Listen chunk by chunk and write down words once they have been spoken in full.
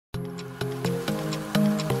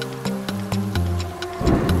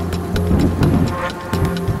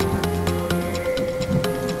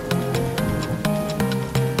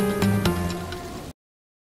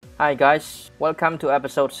Hi guys, welcome to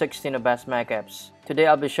episode 16 of Best Mac Apps. Today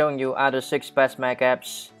I'll be showing you other 6 Best Mac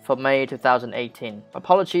Apps for May 2018.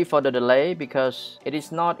 Apology for the delay because it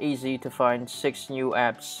is not easy to find 6 new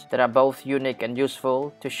apps that are both unique and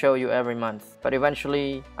useful to show you every month. But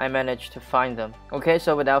eventually I managed to find them. Okay,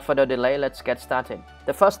 so without further delay, let's get started.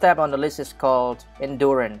 The first app on the list is called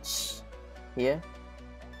Endurance. Here.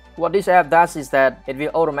 What this app does is that it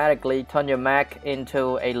will automatically turn your Mac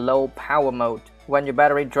into a low power mode when your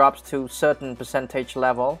battery drops to certain percentage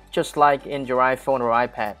level, just like in your iPhone or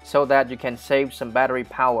iPad, so that you can save some battery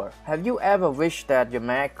power. Have you ever wished that your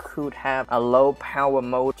Mac could have a low power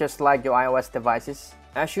mode just like your iOS devices?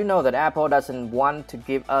 As you know that Apple doesn't want to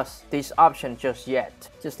give us this option just yet.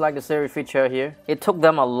 Just like the Siri feature here, it took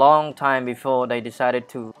them a long time before they decided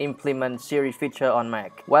to implement Siri feature on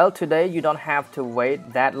Mac. Well, today you don't have to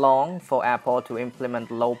wait that long for Apple to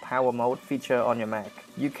implement low power mode feature on your Mac.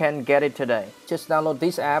 You can get it today. Just download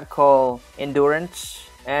this app called Endurance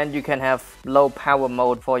and you can have low power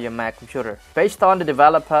mode for your Mac computer. Based on the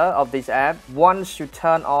developer of this app, once you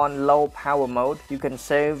turn on low power mode, you can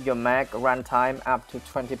save your Mac runtime up to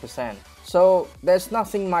 20%. So there's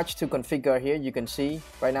nothing much to configure here. You can see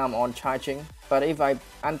right now I'm on charging, but if I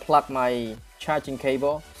unplug my charging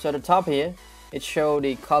cable, so the top here, it shows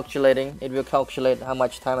the calculating. It will calculate how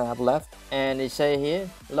much time I have left, and it say here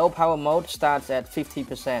low power mode starts at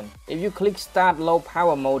 50%. If you click start low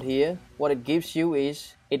power mode here, what it gives you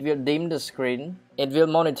is it will dim the screen. It will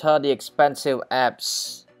monitor the expensive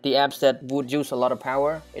apps, the apps that would use a lot of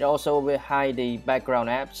power. It also will hide the background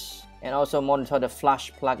apps and also monitor the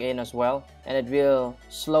flash plug-in as well, and it will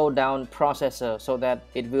slow down processor so that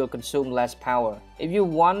it will consume less power. If you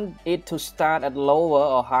want it to start at lower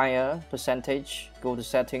or higher percentage, go to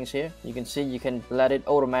settings here. You can see you can let it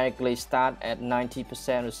automatically start at 90%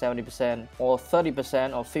 or 70% or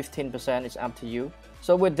 30% or 15%, it's up to you.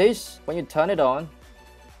 So with this, when you turn it on,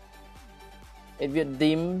 it will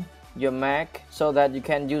dim your Mac so that you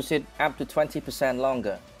can use it up to 20%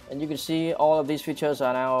 longer. And you can see all of these features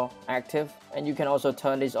are now active, and you can also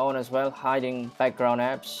turn this on as well, hiding background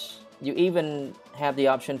apps. You even have the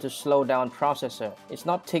option to slow down processor. It's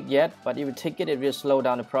not ticked yet, but if you tick it, it will slow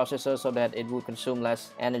down the processor so that it will consume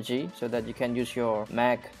less energy, so that you can use your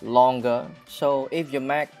Mac longer. So if your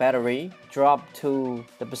Mac battery drop to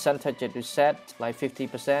the percentage that you set, like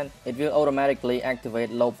 50%, it will automatically activate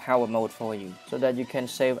low power mode for you, so that you can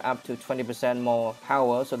save up to 20% more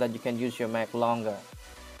power, so that you can use your Mac longer.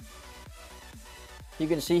 You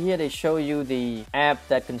can see here they show you the app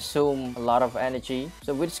that consume a lot of energy.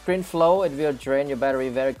 So with screen flow, it will drain your battery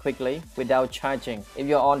very quickly without charging. If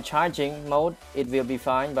you're on charging mode, it will be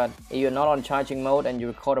fine, but if you're not on charging mode and you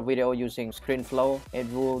record a video using screen flow,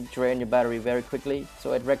 it will drain your battery very quickly.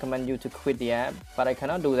 So I'd recommend you to quit the app, but I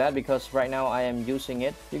cannot do that because right now I am using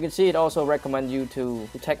it. You can see it also recommend you to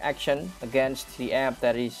take action against the app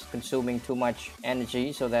that is consuming too much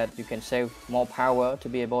energy, so that you can save more power to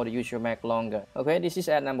be able to use your Mac longer. Okay, this is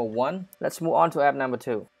app number 1. Let's move on to app number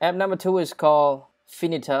 2. App number 2 is called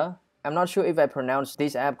Finita. I'm not sure if I pronounced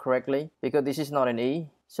this app correctly because this is not an E.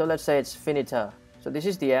 So let's say it's Finita. So this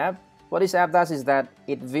is the app. What this app does is that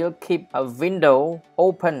it will keep a window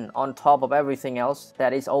open on top of everything else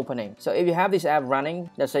that is opening. So if you have this app running,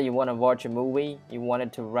 let's say you want to watch a movie, you want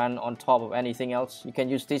it to run on top of anything else, you can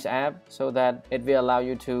use this app so that it will allow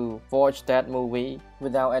you to watch that movie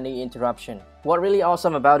without any interruption. What really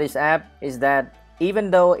awesome about this app is that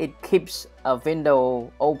even though it keeps a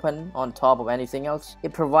window open on top of anything else,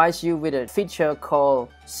 it provides you with a feature called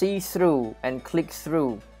see-through and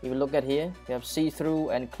click-through. If you look at here, you have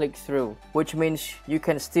see-through and click-through, which means you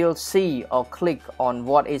can still see or click on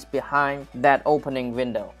what is behind that opening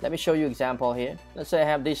window. Let me show you an example here. Let's say I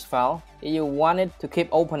have this file. If you want it to keep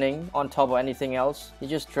opening on top of anything else, you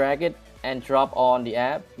just drag it and drop on the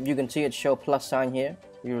app. You can see it show plus sign here.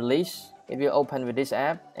 You release. It will open with this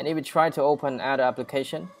app, and if you try to open other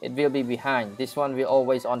application, it will be behind. This one will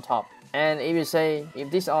always on top. And if you say, if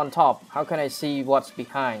this on top, how can I see what's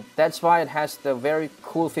behind? That's why it has the very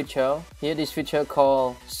cool feature. Here, this feature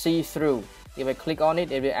called see-through. If I click on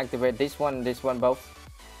it, it will activate this one and this one both.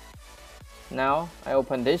 Now, I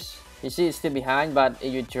open this. You see it's still behind, but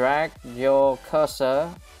if you drag your cursor,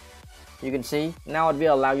 you can see now it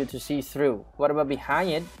will allow you to see through. Whatever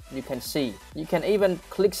behind it, you can see. You can even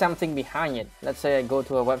click something behind it. Let's say I go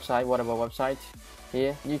to a website, whatever website.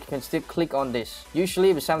 Here, you can still click on this.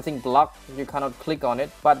 Usually with something blocked, you cannot click on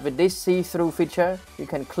it. But with this see-through feature, you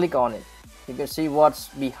can click on it. You can see what's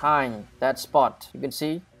behind that spot. You can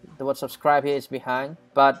see the word subscribe here is behind.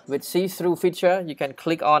 But with see-through feature, you can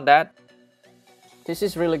click on that This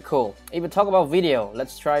is really cool. If we talk about video,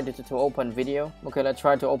 let's try to open video. Okay, let's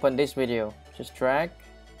try to open this video. Just drag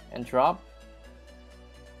and drop.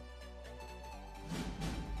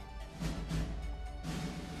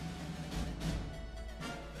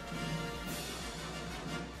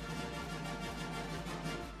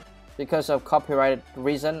 Because of copyright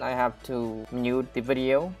reason, I have to mute the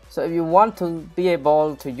video. So if you want to be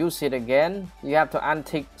able to use it again, you have to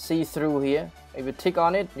untick see-through here. If you tick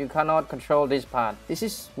on it, you cannot control this part. This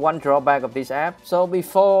is one drawback of this app. So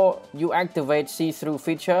before you activate see-through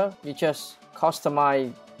feature, you just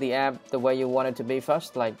customize the app the way you want it to be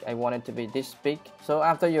first. Like I want it to be this big. So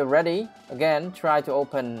after you're ready, again, try to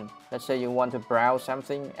open, let's say you want to browse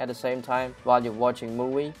something at the same time while you're watching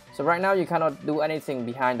movie. So right now you cannot do anything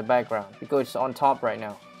behind the background because it's on top right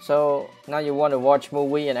now. So now you want to watch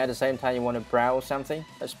movie and at the same time you want to browse something.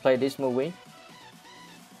 Let's play this movie.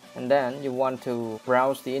 And then you want to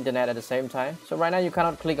browse the internet at the same time. So right now you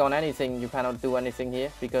cannot click on anything, you cannot do anything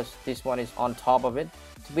here because this one is on top of it.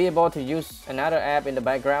 To be able to use another app in the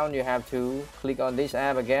background, you have to click on this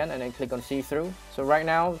app again and then click on see-through. So right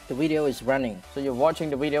now the video is running. So you're watching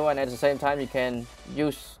the video and at the same time you can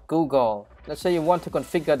use Google. Let's say you want to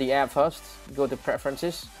configure the app first. Go to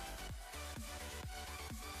preferences.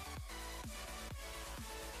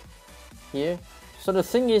 Here. So the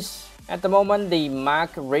thing is, at the moment, the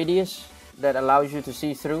mark radius that allows you to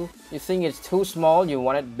see through, you think it's too small, you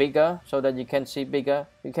want it bigger so that you can see bigger.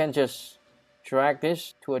 You can just drag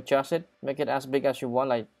this to adjust it, make it as big as you want.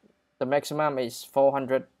 Like the maximum is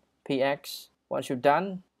 400 px. Once you're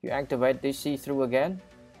done, you activate this see-through again.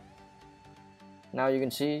 Now you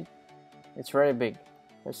can see it's very big.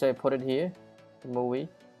 Let's say put it here, the movie.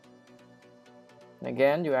 And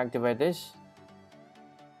again, you activate this.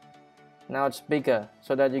 Now it's bigger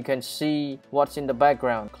so that you can see what's in the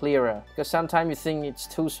background clearer. Because sometimes you think it's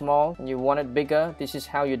too small and you want it bigger. This is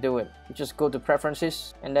how you do it. You just go to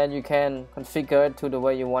preferences and then you can configure it to the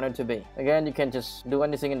way you want it to be. Again, you can just do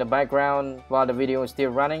anything in the background while the video is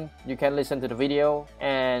still running. You can listen to the video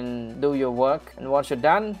and do your work. And once you're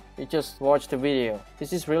done, you just watch the video.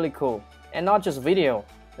 This is really cool. And not just video.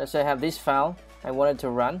 Let's say I have this file I wanted to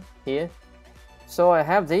run here. So I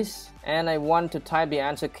have this and I want to type the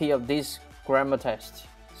answer key of this grammar test.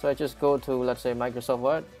 So I just go to, let's say, Microsoft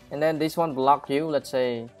Word, and then this one block you, let's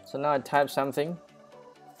say. So now I type something.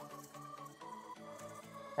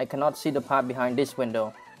 I cannot see the part behind this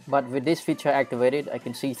window, but with this feature activated, I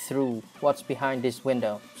can see through what's behind this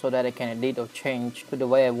window so that I can edit or change to the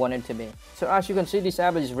way I want it to be. So as you can see, this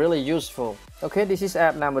app is really useful. Okay, this is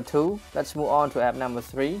app number 2. Let's move on to app number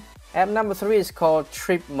 3. App number 3 is called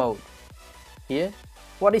TripMode. Here.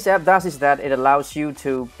 What this app does is that it allows you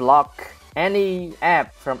to block any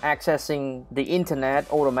app from accessing the internet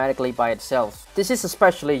automatically by itself. This is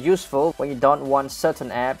especially useful when you don't want certain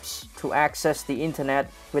apps to access the internet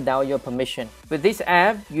without your permission. With this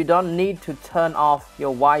app, you don't need to turn off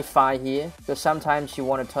your Wi-Fi here, because sometimes you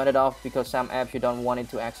want to turn it off because some apps you don't want it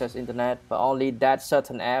to access internet, but only that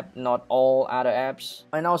certain app, not all other apps.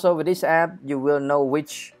 And also with this app, you will know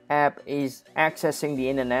which app is accessing the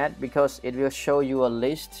internet because it will show you a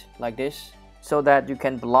list like this, so that you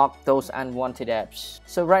can block those unwanted apps.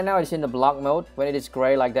 So right now it's in the block mode. When it is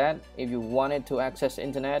gray like that, if you want it to access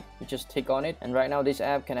internet, you just tick on it, and right now this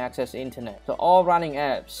app can access internet. So all running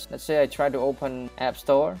apps, let's say I try to open App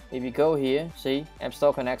Store. If you go here, see, App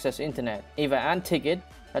Store can access internet. If I untick it,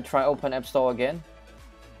 I try open App Store again.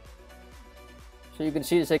 So you can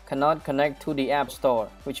see it says cannot connect to the App Store,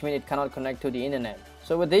 which means it cannot connect to the internet.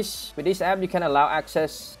 So with this app, you can allow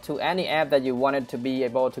access to any app that you wanted to be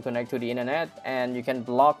able to connect to the internet, and you can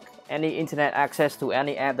block any internet access to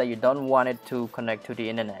any app that you don't want it to connect to the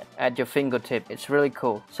internet at your fingertip. It's really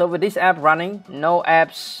cool. So with this app running, no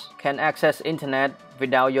apps can access internet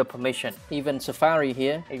without your permission. Even Safari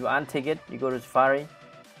here, if you untick it, you go to Safari.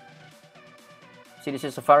 See, this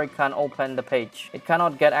is Safari, can't open the page. It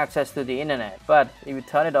cannot get access to the internet. But if you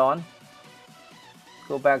turn it on,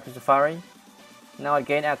 go back to Safari, now it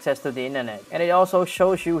gains access to the internet. And it also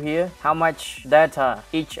shows you here how much data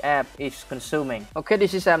each app is consuming. Okay,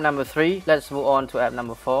 this is app number 3. Let's move on to app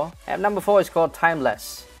number 4. App number 4 is called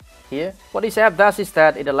Timeless. Here, what this app does is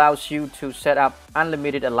that it allows you to set up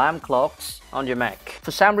unlimited alarm clocks on your Mac.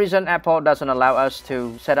 For some reason, Apple doesn't allow us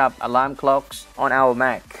to set up alarm clocks on our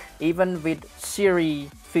Mac. Even with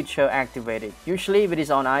Siri feature activated. Usually if it is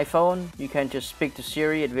on iPhone, you can just speak to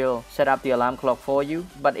Siri, it will set up the alarm clock for you.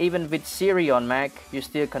 But even with Siri on Mac, you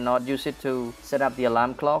still cannot use it to set up the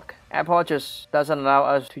alarm clock. Apple just doesn't allow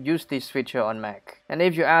us to use this feature on Mac. And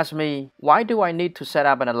if you ask me, why do I need to set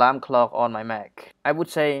up an alarm clock on my Mac? I would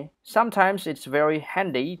say, sometimes it's very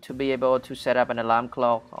handy to be able to set up an alarm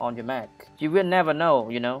clock on your Mac. You will never know,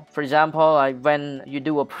 you know. For example, when you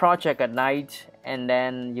do a project at night and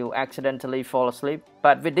then you accidentally fall asleep.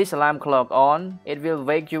 But with this alarm clock on, it will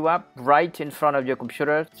wake you up right in front of your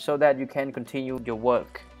computer so that you can continue your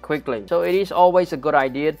work quickly. So it is always a good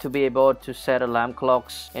idea to be able to set alarm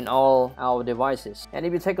clocks in all our devices. And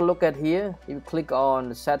if you take a look at here, if you click on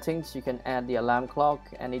the settings, you can add the alarm clock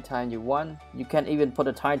anytime you want. You can even put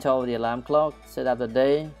a title of the alarm clock, set up the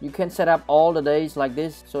day. You can set up all the days like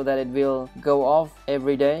this so that it will go off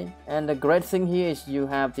every day. And the great thing here is you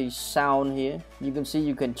have the sound here. You can see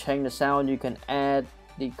you can change the sound, you can add,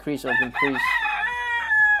 decrease or increase.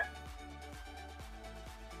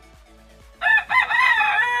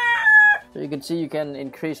 So you can see you can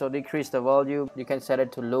increase or decrease the volume. You can set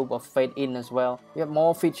it to loop or fade in as well. You have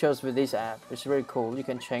more features with this app. It's very cool. You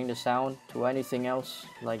can change the sound to anything else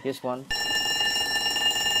like this one.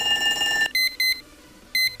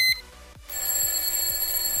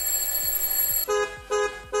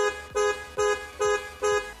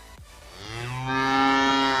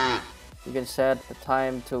 You can set the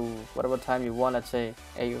time to whatever time you want, let's say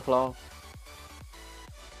 8 o'clock.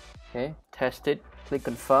 Okay, test it. Click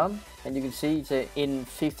confirm and you can see in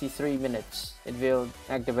 53 minutes it will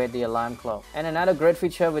activate the alarm clock. And another great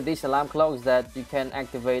feature with this alarm clock is that you can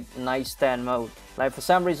activate nightstand mode. Like for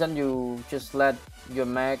some reason you just let your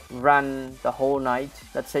Mac run the whole night.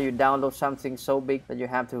 Let's say you download something so big that you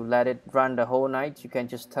have to let it run the whole night. You can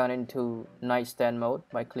just turn into nightstand mode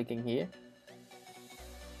by clicking here.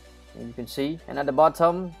 And you can see, and at the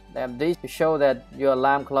bottom they have this to show that your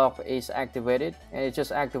alarm clock is activated, and it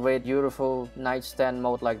just activates beautiful nightstand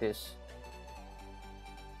mode like this.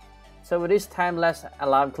 So with this timeless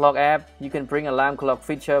alarm clock app, you can bring alarm clock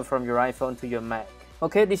feature from your iPhone to your Mac.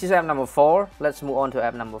 Okay, this is app number 4. Let's move on to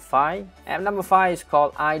app number 5. App number 5 is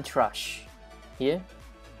called iTrash. Here,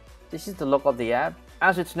 this is the look of the app.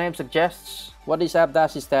 As its name suggests, what this app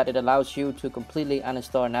does is that it allows you to completely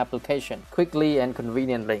uninstall an application quickly and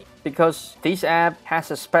conveniently. Because this app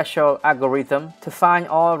has a special algorithm to find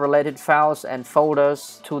all related files and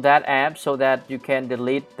folders to that app so that you can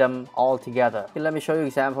delete them all together. Okay, let me show you an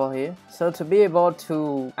example here. So to be able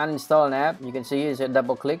to uninstall an app, you can see here is a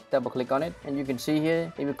double click on it, and you can see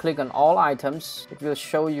here if you click on all items, it will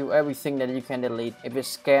show you everything that you can delete. If you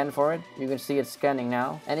scan for it, you can see it's scanning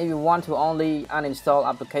now. And if you want to only uninstall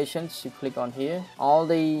applications, you click on here. All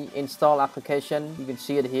the install application, you can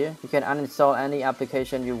see it here. You can uninstall any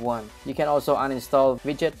application you want. You can also uninstall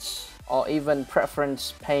widgets or even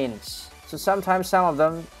preference panes. So sometimes some of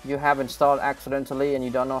them you have installed accidentally and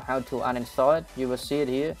you don't know how to uninstall it. You will see it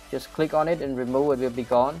here. Just click on it and remove it will be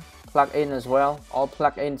gone. Plugin as well. All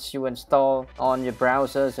plugins you install on your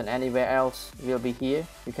browsers and anywhere else will be here.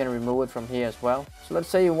 You can remove it from here as well. So let's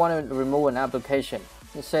say you want to remove an application.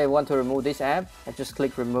 Let's say I want to remove this app. I just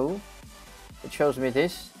click remove. It shows me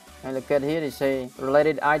this. And look at here, they say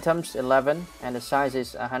related items 11 and the size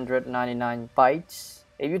is 199 bytes.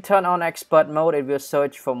 If you turn on expert mode, it will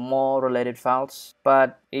search for more related files.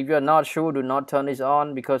 But if you're not sure, do not turn this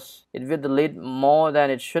on because it will delete more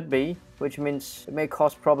than it should be, which means it may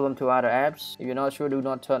cause problem to other apps. If you're not sure, do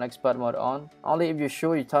not turn expert mode on. Only if you're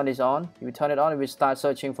sure, you turn this on. If you turn it on, it will start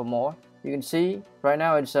searching for more. You can see right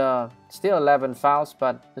now it's still 11 files,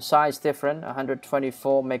 but the size is different,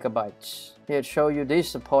 124 megabytes. Here it shows you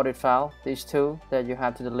this supported file, these two that you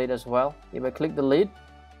have to delete as well. If I click delete,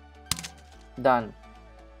 done.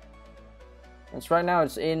 And right now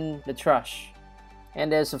it's in the trash.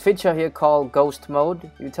 And there's a feature here called ghost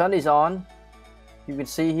mode. You turn this on, you can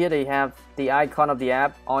see here they have the icon of the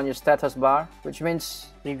app on your status bar, which means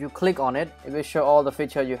if you click on it, it will show all the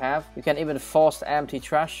features you have. You can even force empty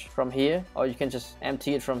trash from here, or you can just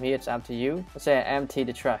empty it from here, it's up to you. Let's say I empty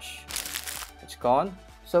the trash. It's gone.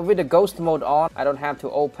 So with the ghost mode on, I don't have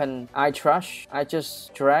to open iTrash. I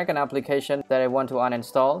just drag an application that I want to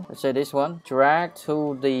uninstall. Let's say this one. Drag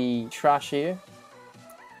to the trash here.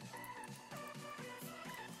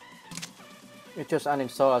 It just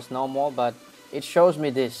uninstall as normal, but it shows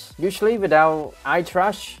me this. Usually without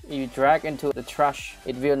iTrash, if you drag into the trash,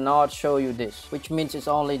 it will not show you this, which means it's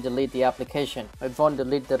only delete the application. It won't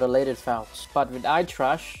delete the related files. But with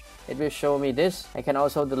iTrash, it will show me this. I can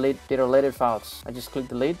also delete the related files. I just click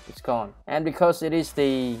delete, it's gone. And because it is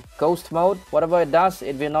the ghost mode, whatever it does,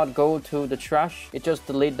 it will not go to the trash. It just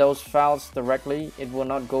delete those files directly. It will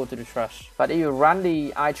not go to the trash. But if you run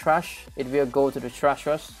the iTrash, it will go to the trash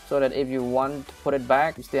first, so that if you want to put it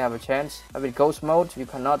back, you still have a chance. But with ghost mode, you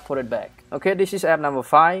cannot put it back. Okay, this is app number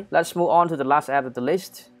 5. Let's move on to the last app of the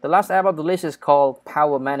list. The last app of the list is called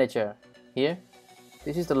Power Manager. Here,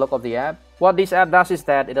 this is the look of the app. What this app does is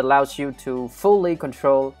that it allows you to fully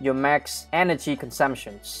control your Mac's energy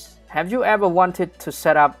consumptions. Have you ever wanted to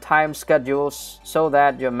set up time schedules so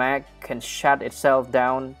that your Mac can shut itself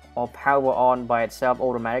down or power on by itself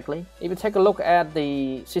automatically? If you take a look at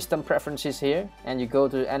the system preferences here and you go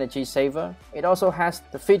to energy saver, it also has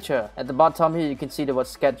the feature at the bottom here. You can see the word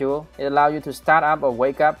schedule. It allows you to start up or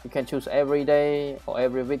wake up. You can choose every day or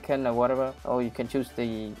every weekend or whatever, or you can choose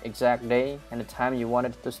the exact day and the time you want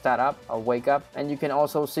it to start up or wake up. And you can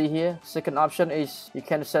also see here, second option is you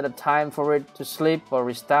can set a time for it to sleep or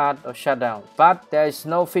restart or shut down. But there is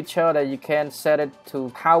no feature that you can set it to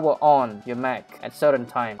power on your Mac at certain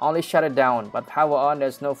time. Only shut it down, but power on,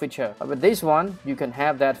 there's no feature. But with this one, you can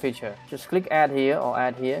have that feature. Just click add here or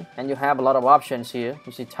add here, and you have a lot of options here.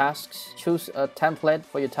 You see tasks, choose a template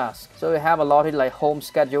for your task. So you have a lot here like home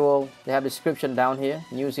schedule, they have description down here,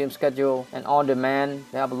 museum schedule, and on demand.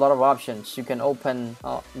 They have a lot of options. You can open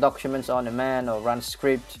documents on demand or run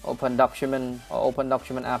script, open document or open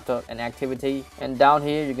document after an activity. And down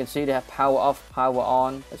here you can see they have power off, power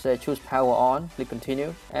on. Let's say choose power on, click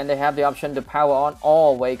continue, and they have the option to power on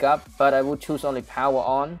or wake up, but I would choose only power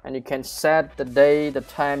on. And you can set the day, the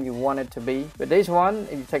time you want it to be. With this one,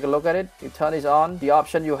 if you take a look at it, you turn this on, the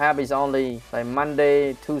option you have is only like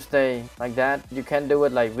Monday, Tuesday, like that. You can do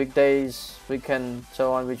it like weekdays, weekend,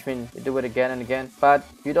 so on, which means you do it again and again, but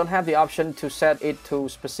you don't have the option to set it to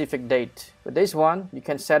specific date. With this one, you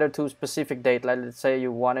can set it to specific date. Like let's say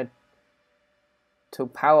you want it to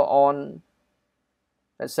power on,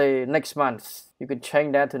 let's say next month. You could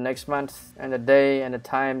change that to next month and the day and the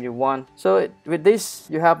time you want. So with this,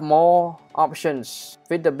 you have more options.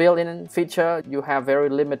 With the built-in feature, you have very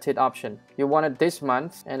limited option. You want it this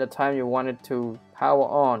month and the time you want it to power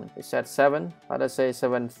on. It's at 7, let's say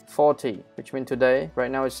 7:40, which means today. Right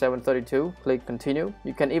now it's 7:32. Click continue.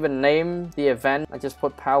 You can even name the event. I just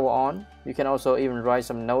put power on. You can also even write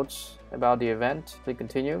some notes about the event. Click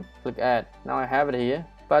continue. Click add. Now I have it here.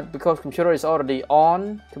 But because computer is already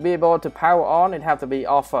on, to be able to power on, it have to be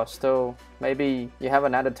off first. So maybe you have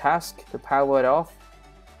another task to power it off.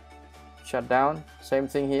 Shut down. Same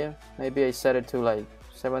thing here. Maybe I set it to like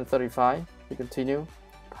 7:35. You continue.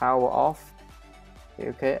 Power off.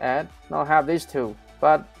 Okay, add. Now I have these two.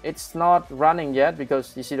 But it's not running yet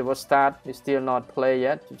because you see the word start is still not play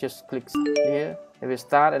yet. You just click here. It will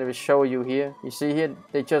start and it will show you here. You see here,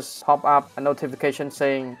 they just pop up a notification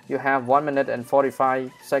saying you have 1 minute and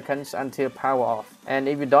 45 seconds until power off. And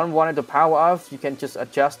if you don't want it to power off, you can just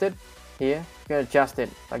adjust it here. You can adjust it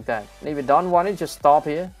like that. And if you don't want it, just stop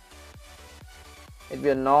here. It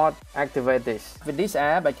will not activate this. With this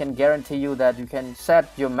app, I can guarantee you that you can set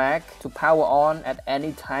your Mac to power on at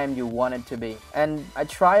any time you want it to be. And I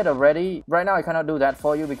tried already. Right now I cannot do that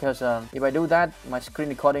for you because if I do that, my screen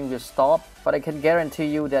recording will stop. But I can guarantee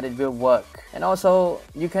you that it will work. And also,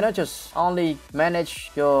 you cannot just only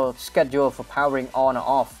manage your schedule for powering on or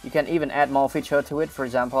off. You can even add more feature to it. For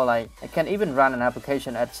example, like I can even run an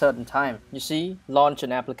application at a certain time. You see, launch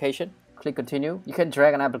an application. Click continue. You can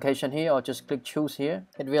drag an application here or just click choose here.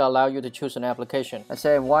 It will allow you to choose an application. Let's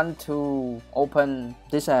say I want to open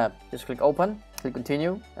this app. Just click open, click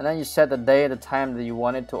continue, and then you set the day, the time that you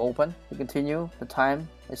want it to open. You continue the time.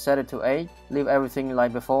 I set it to 8. Leave everything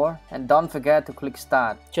like before, and don't forget to click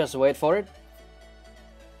start. Just wait for it.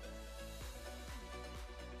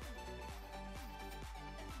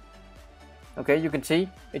 Okay, you can see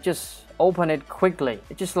it just open it quickly.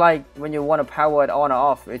 It's just like when you want to power it on or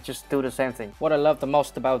off, it just do the same thing. What I love the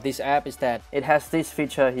most about this app is that it has this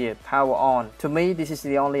feature here, power on. To me, this is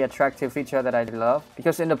the only attractive feature that I love,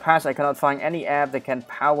 because in the past I cannot find any app that can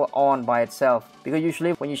power on by itself. Because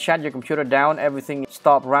usually when you shut your computer down, everything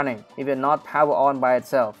stop running if you're not power on by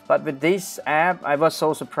itself. But with this app, I was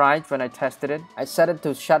so surprised when I tested it. I set it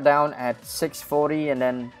to shut down at 6:40, and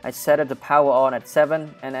then I set it to power on at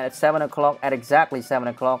 7, and at 7 o'clock, at exactly 7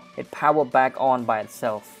 o'clock, it power back on by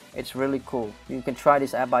itself. It's really cool. You can try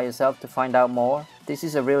this app by yourself to find out more. This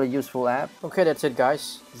is a really useful app. Okay, that's it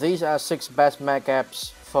guys. These are 6 best Mac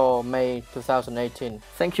apps for May 2018.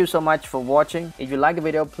 Thank you so much for watching. If you like the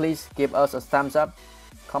video, please give us a thumbs up,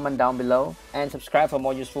 comment down below, and subscribe for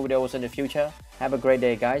more useful videos in the future. Have a great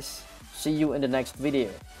day guys. See you in the next video.